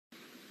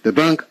the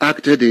bank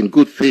acted in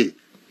good faith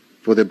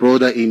for the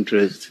broader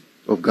interest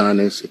of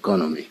Ghana's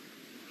economy.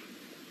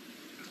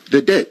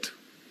 The debt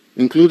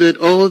included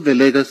all the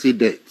legacy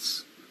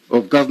debts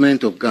of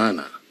Government of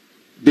Ghana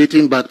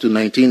dating back to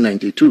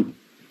 1992,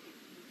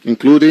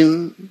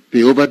 including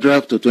the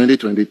overdraft to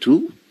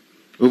 2022,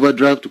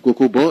 overdraft to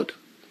Cocoa Board,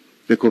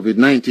 the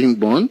COVID-19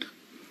 bond,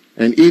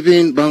 and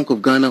even Bank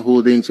of Ghana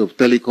holdings of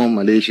Telecom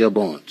Malaysia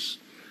bonds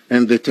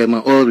and the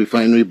Tema Oil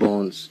Refinery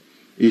bonds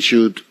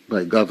issued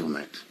by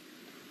government.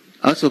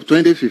 As of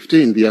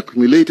 2015, the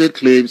accumulated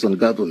claims on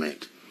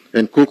government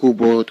and Cocoa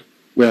Board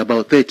were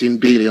about 13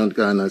 billion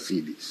Ghana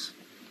cedis.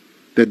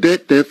 The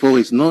debt, therefore,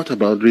 is not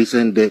about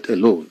recent debt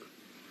alone.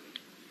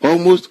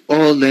 Almost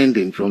all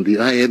lending from the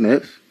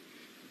IMF,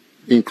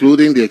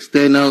 including the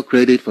External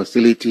Credit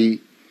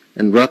Facility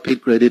and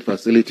Rapid Credit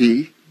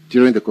Facility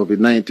during the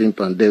COVID-19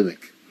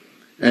 pandemic,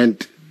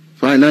 and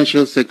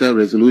financial sector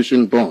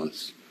resolution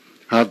bonds,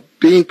 have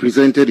been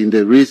presented in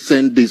the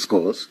recent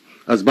discourse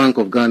as Bank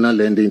of Ghana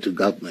lending to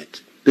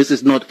government. This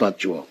is not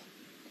factual.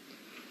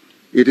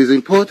 It is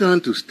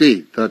important to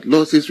state that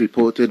losses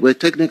reported were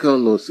technical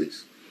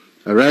losses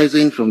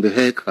arising from the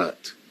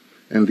haircut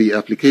and the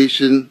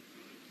application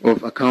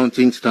of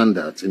accounting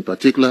standards, in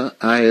particular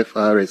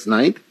IFRS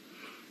 9,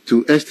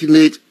 to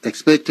estimate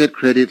expected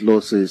credit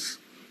losses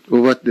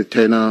over the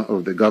tenor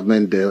of the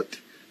government debt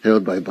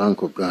held by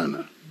Bank of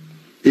Ghana.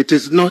 It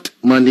is not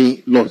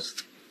money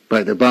lost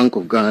by the Bank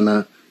of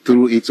Ghana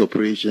through its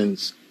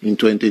operations in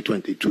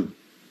 2022.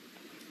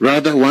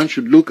 Rather, one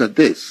should look at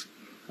this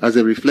as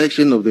a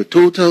reflection of the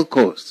total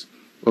cost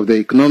of the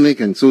economic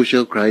and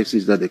social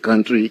crisis that the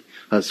country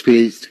has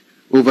faced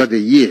over the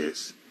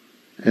years,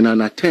 and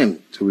an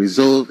attempt to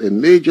resolve a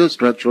major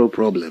structural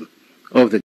problem of the